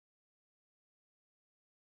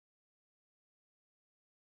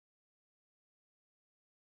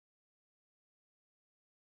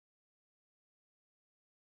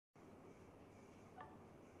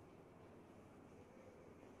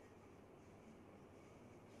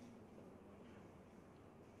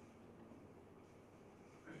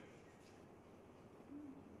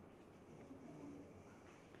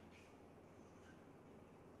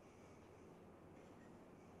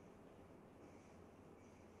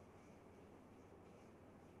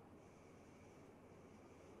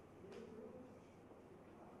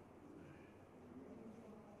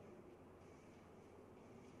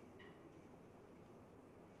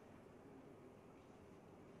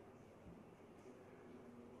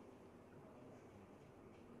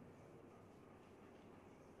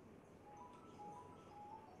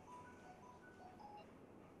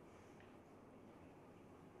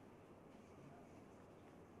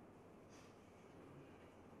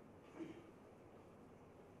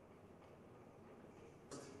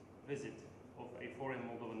visit of a foreign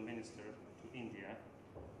Moldovan minister to India,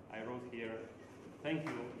 I wrote here, "Thank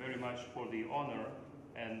you very much for the honor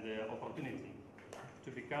and the opportunity to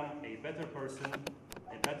become a better person,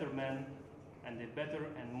 a better man, and a better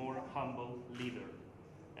and more humble leader.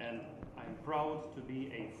 And I'm proud to be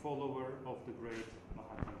a follower of the great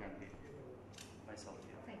Mahatma Gandhi." Myself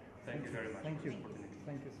here. Thank you very much Thank for you. this opportunity.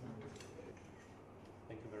 Thank you so much.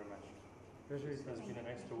 Thank you very much. Pleasure This is has been an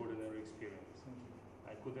extraordinary experience. Thank you.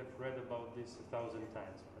 I could have read about this 1,000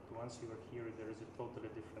 times, but once you are here, there is a totally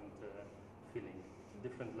different feeling,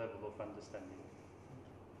 different level of understanding.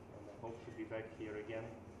 And I hope to be back here again,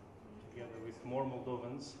 together with more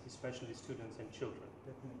Moldovans, especially students and children,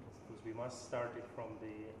 Definitely. because we must start it from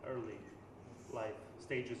the early life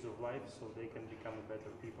stages of life, so they can become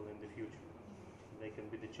better people in the future. They can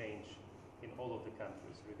be the change in all of the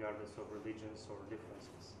countries, regardless of religions or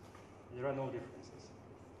differences. There are no differences.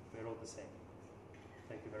 We're all the same.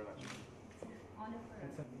 Thank you very much.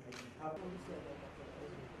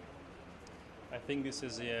 I think this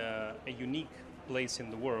is a unique place in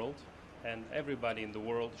the world, and everybody in the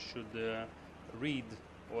world should read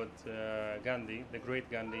what Gandhi, the great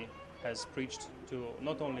Gandhi, has preached to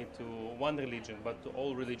not only to one religion but to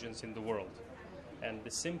all religions in the world. And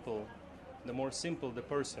the more simple the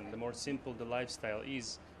person, the more simple the lifestyle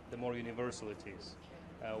is, the more universal it is.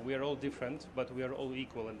 We are all different, but we are all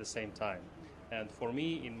equal at the same time. And for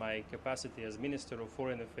me, in my capacity as Minister of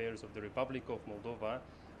Foreign Affairs of the Republic of Moldova,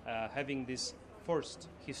 having this first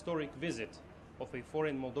historic visit of a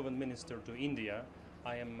foreign Moldovan minister to India,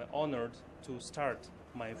 I am honored to start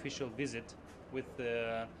my official visit with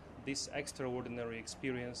this extraordinary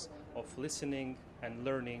experience of listening and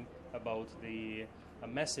learning about the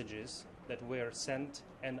messages that were sent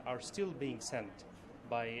and are still being sent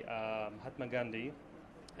by Mahatma Gandhi.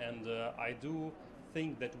 And I do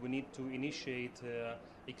think that we need to initiate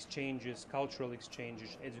exchanges, cultural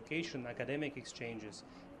exchanges, education, academic exchanges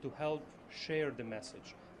to help share the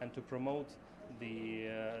message and to promote the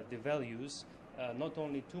values not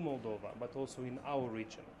only to Moldova but also in our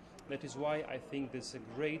region. That is why I think there's a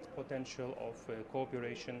great potential of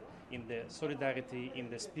cooperation in the solidarity, in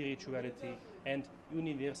the spirituality and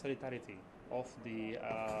universality of the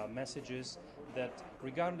messages, that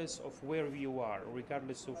regardless of where you are,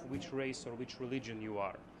 regardless of which race or which religion you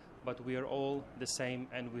are, but we are all the same,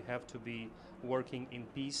 and we have to be working in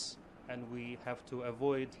peace, and we have to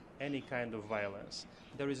avoid any kind of violence.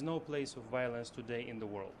 There is no place of violence today in the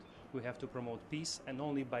world. We have to promote peace, and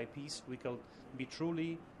only by peace we can be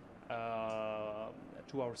truly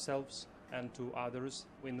to ourselves and to others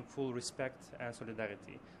in full respect and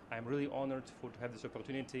solidarity. I'm really honored to have this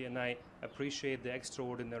opportunity, and I appreciate the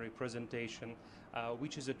extraordinary presentation,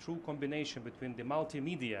 which is a true combination between the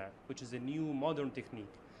multimedia, which is a new modern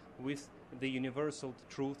technique, with the universal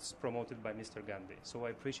truths promoted by Mr. Gandhi. So I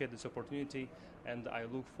appreciate this opportunity, and I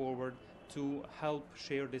look forward to help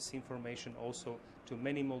share this information also to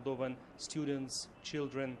many Moldovan students,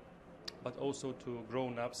 children, but also to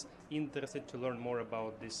grown-ups interested to learn more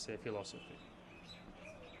about this philosophy.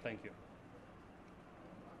 Thank you.